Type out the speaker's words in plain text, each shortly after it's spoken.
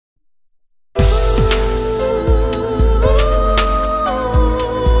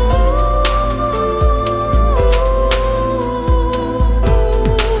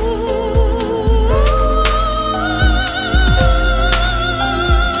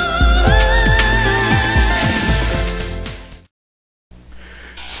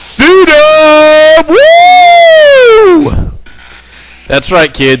That's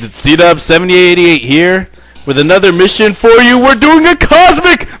right, kids. It's C-Dub7888 here with another mission for you. We're doing a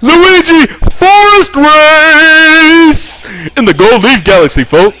cosmic Luigi forest race in the Gold Leaf Galaxy,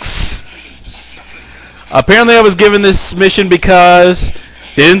 folks. Apparently, I was given this mission because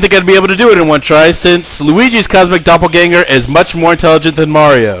they didn't think I'd be able to do it in one try, since Luigi's cosmic doppelganger is much more intelligent than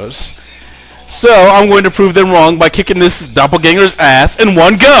Mario's. So, I'm going to prove them wrong by kicking this doppelganger's ass in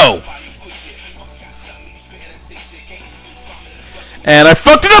one go. And I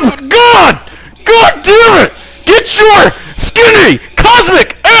fucked it up! God! God damn it! Get your skinny,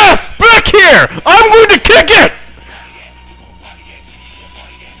 cosmic ass back here! I'm going to kick it!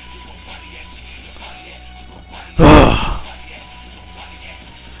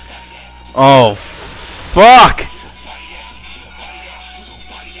 Oh, fuck!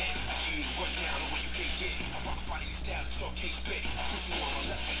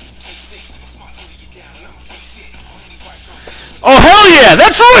 Oh, hell yeah!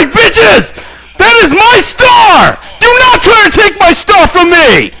 That's right, bitches! That is my star! Do not try to take my star from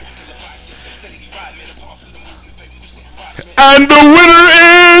me! And the winner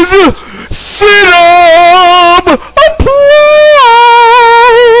is C-Dub! Applause!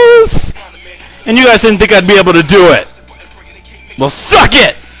 And you guys didn't think I'd be able to do it. Well, suck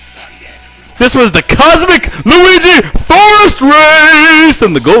it! This was the Cosmic Luigi Forest Race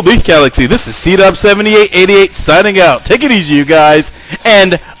in the Gold Leaf Galaxy. This is C-Dub7888 signing out. Take it easy, you guys.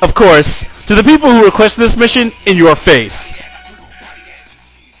 And, of course, to the people who requested this mission, in your face.